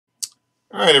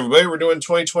All right, everybody, we're doing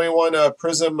 2021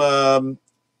 Prizm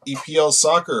EPL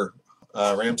Soccer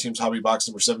Ram Teams Hobby Box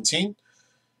number 17.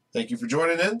 Thank you for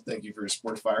joining in. Thank you for your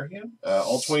support of Firehand.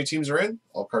 All 20 teams are in.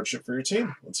 All cards shipped for your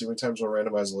team. Let's see how many times we'll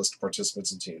randomize a list of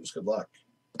participants and teams. Good luck.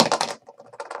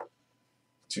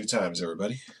 2 times,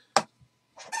 everybody.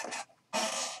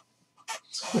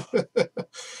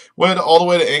 Went all the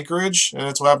way to Anchorage, and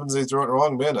that's what happens. They throw it in the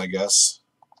wrong bin, I guess.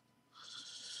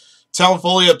 Talon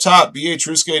Foley up top. B.A.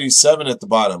 Truska 87 at the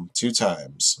bottom. 2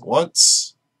 times.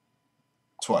 Once.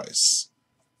 Twice.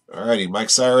 Alrighty, Mike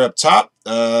Sire up top.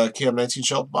 Cam 19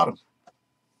 Shell at the bottom.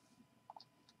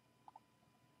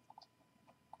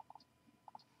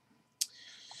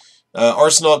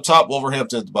 Arsenal up top.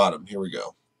 Wolverhampton at the bottom. Here we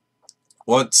go.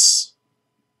 Once.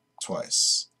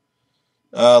 Twice.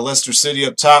 Leicester City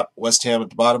up top. West Ham at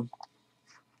the bottom.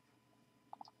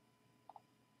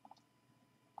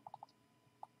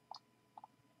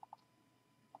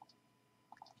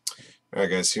 All right,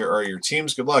 guys, here are your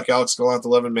teams. Good luck. Alex Gallant,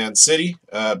 11-man City.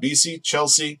 BC,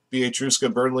 Chelsea, B.A.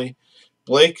 Truska, Burnley.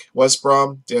 Blake, West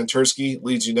Brom. Dan Tursky,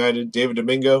 Leeds United. David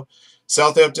Domingo,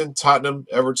 Southampton, Tottenham,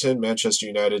 Everton, Manchester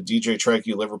United. DJ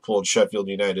Trikey, Liverpool, and Sheffield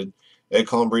United. Ed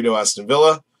Colombrito, Aston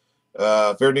Villa.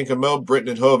 Ferdinand Mo,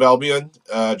 Britain and Hove Albion.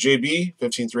 JB,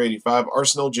 15-385,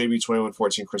 Arsenal. JB,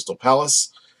 21-14, Crystal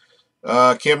Palace.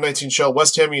 Cam 19 Shell,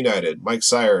 West Ham United. Mike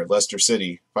Sire, Leicester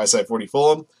City. 5-40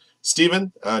 Fulham.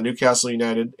 Stephen, Newcastle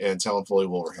United, and Talon Foley,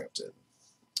 Wolverhampton.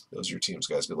 Those are your teams,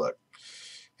 guys. Good luck.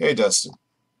 Hey, Dustin.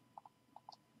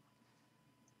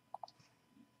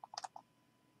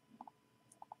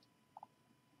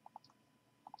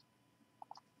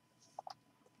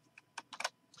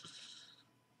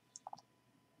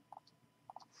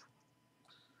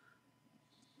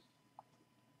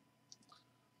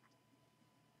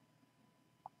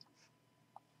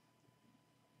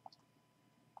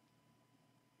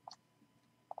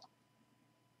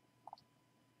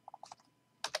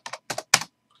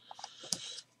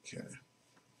 Okay.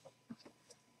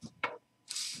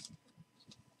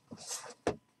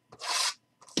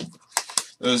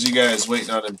 Those of you guys waiting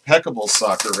on Impeccable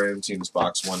Soccer Ram Teams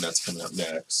Box 1, that's coming up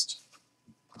next.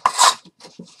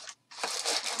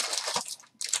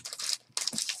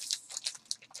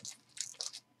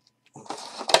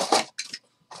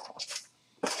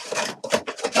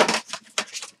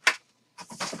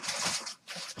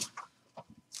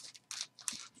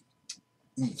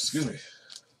 Excuse me.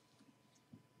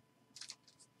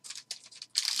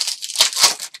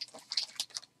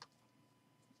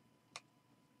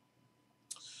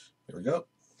 Here we go.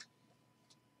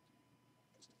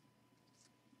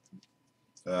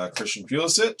 Christian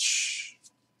Pulisic.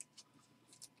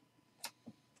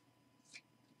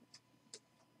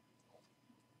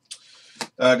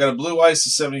 Got a blue ice to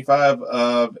 75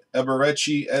 of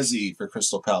Eberechi Eze for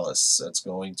Crystal Palace. That's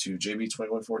going to JB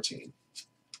 21-14.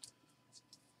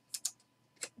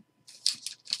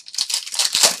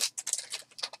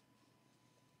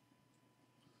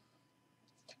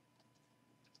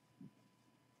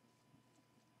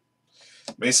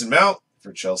 Mason Mount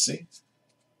for Chelsea.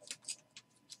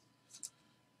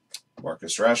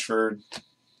 Marcus Rashford.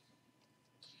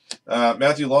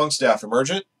 Matthew Longstaff,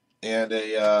 Emergent. And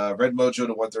a red mojo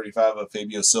to 135 of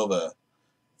Fabio Silva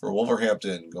for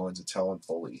Wolverhampton, going to Talon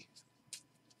Foley.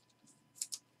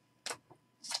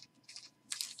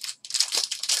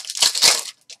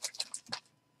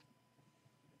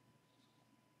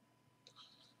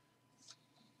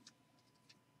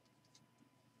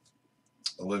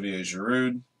 Olivier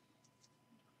Giroud.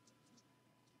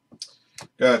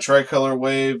 Got a tricolor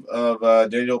wave of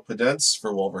Daniel Pedence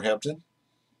for Wolverhampton.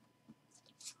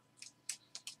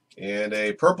 And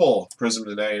a purple Prizm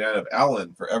to 99 of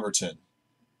Allen for Everton.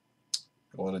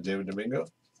 Going to David Domingo.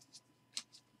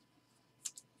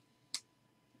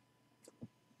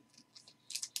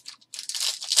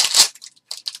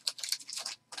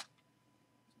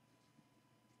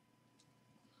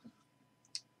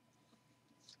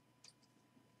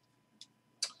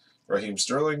 Raheem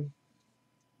Sterling.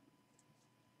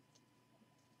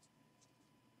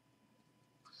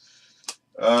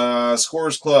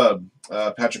 Scorers Club,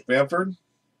 Patrick Bamford.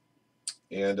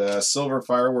 And Silver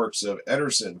Fireworks of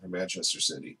Ederson from Manchester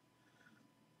City.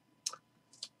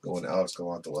 Going to Alex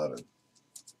Gallant, 11.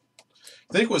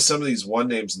 I think with some of these one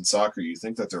names in soccer, you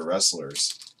think that they're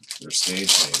wrestlers. They're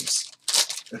stage names.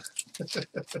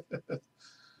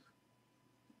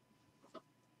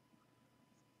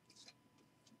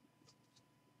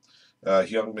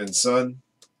 Heung-min Son.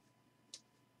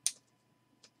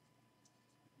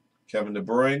 Kevin De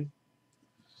Bruyne.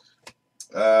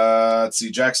 Let's see,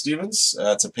 Jack Stevens.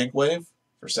 It's a pink wave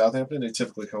for Southampton. They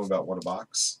typically come about 1 a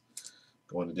box.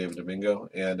 going to David Domingo.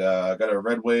 And I got a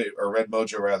red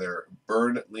mojo rather,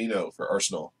 Burn Lino for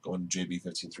Arsenal, going to JB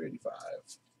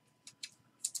 15385.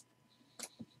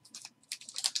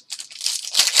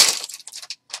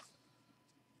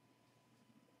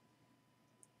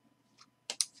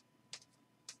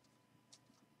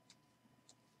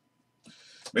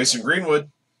 Mason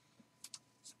Greenwood.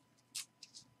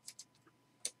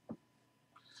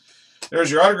 There's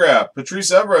your autograph.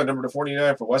 Patrice Evra, number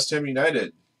 49 for West Ham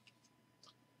United.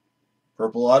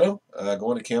 Purple auto,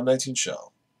 going to Cam 19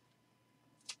 Shell.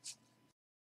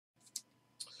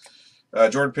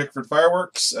 Jordan Pickford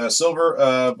Fireworks. Silver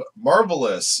of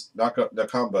Marvelous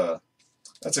Nakamba.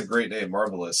 That's a great name,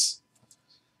 Marvelous.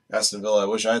 Aston Villa, I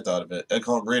wish I had thought of it. Ed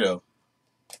Colombrito.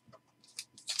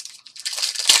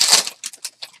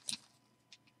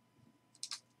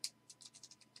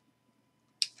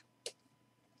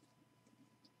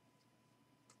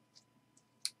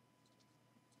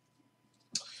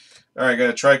 All right, got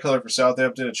a tricolor for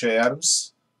Southampton and Che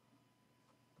Adams.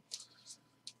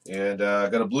 And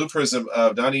got a blue prism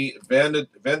of Donny Van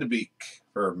de Beek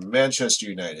for Manchester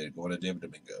United, going to David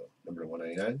Domingo, number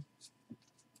 199.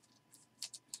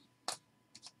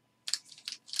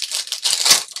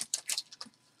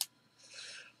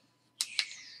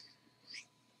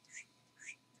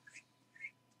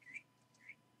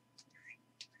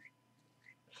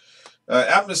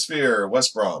 Atmosphere,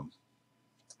 West Brom.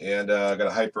 And got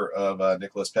a hyper of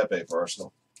Nicolas Pepe for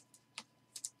Arsenal.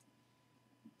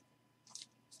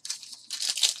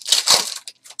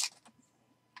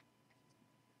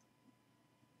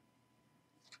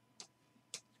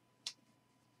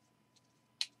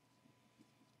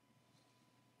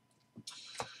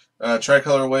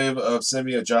 Tricolor wave of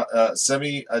Semi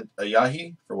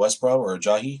Ajayi for West Brom, or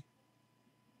Ajayi.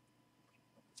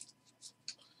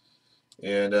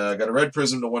 And got a red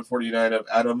prism to 149 of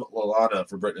Adam Lallana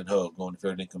for Britain and Hove, going to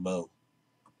Ferdinand Camo.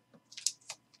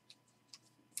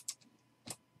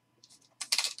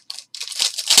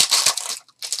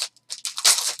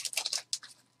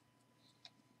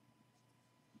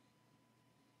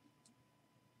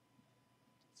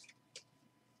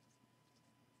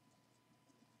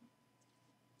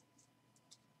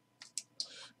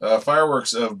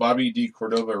 Fireworks of Bobby D.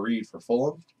 Cordova-Reid for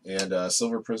Fulham, and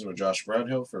silver prism of Josh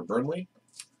Brownhill for Burnley.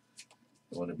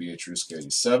 I want to be a Truska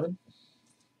 87.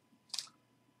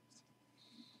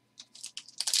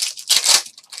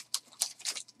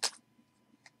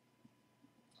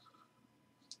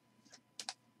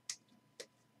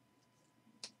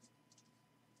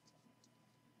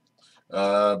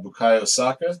 Bukayo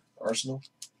Saka, Arsenal.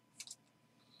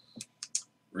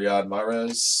 Riyad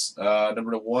Mahrez.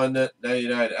 Number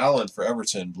 199, Allen for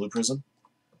Everton, blue prism.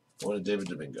 Going to David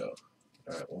Domingo.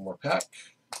 All right, one more pack.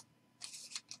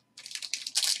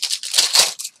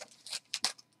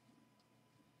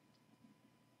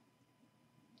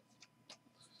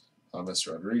 Thomas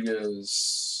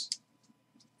Rodriguez.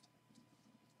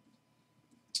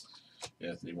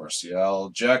 Anthony Martial.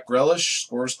 Jack Grealish,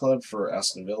 Scores Club for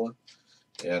Aston Villa.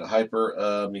 And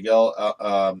hyper Miguel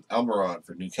Almiron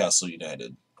for Newcastle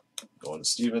United. Going to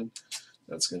Steven.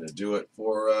 That's going to do it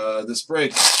for this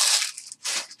break.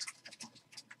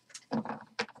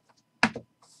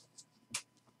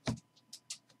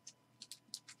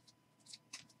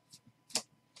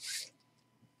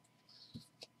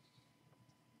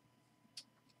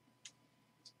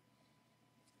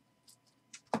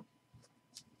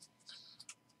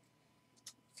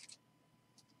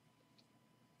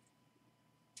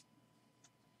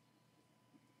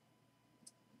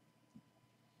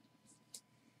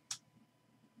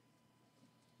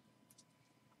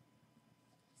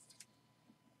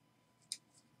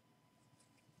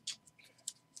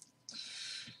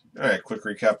 All right, quick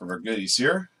recap of our goodies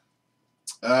here.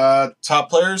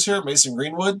 Top players here: Mason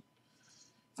Greenwood,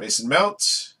 Mason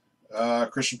Mount,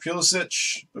 Christian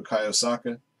Pulisic, Bukayo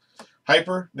Saka,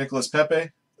 hyper Nicolas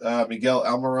Pepe, Miguel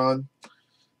Almiron,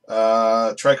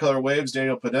 tricolor waves: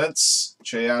 Daniel Pedence,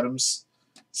 Che Adams,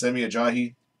 Semi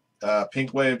Ajayi,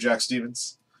 pink wave: Jack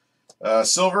Stevens,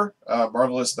 silver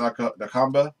Marvelous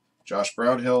Nakamba, Josh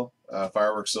Brownhill,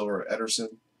 fireworks silver Ederson.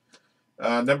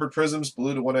 Numbered prisms,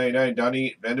 blue to 199,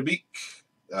 Donny Van de Beek,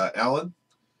 Allen.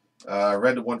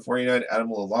 Red to 149, Adam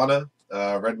Lallana.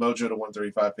 Red mojo to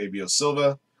 135, Fabio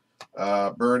Silva.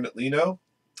 Burn Lino.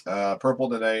 Purple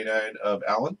to 99 of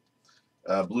Allen.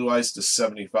 Blue ice to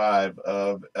 75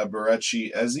 of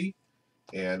Eberechi Eze.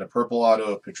 And a purple auto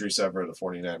of Patrice Evra to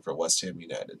 49 for West Ham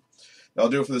United. That'll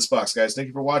do it for this box, guys. Thank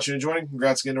you for watching and joining.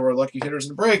 Congrats again to our lucky hitters in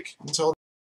the break. Until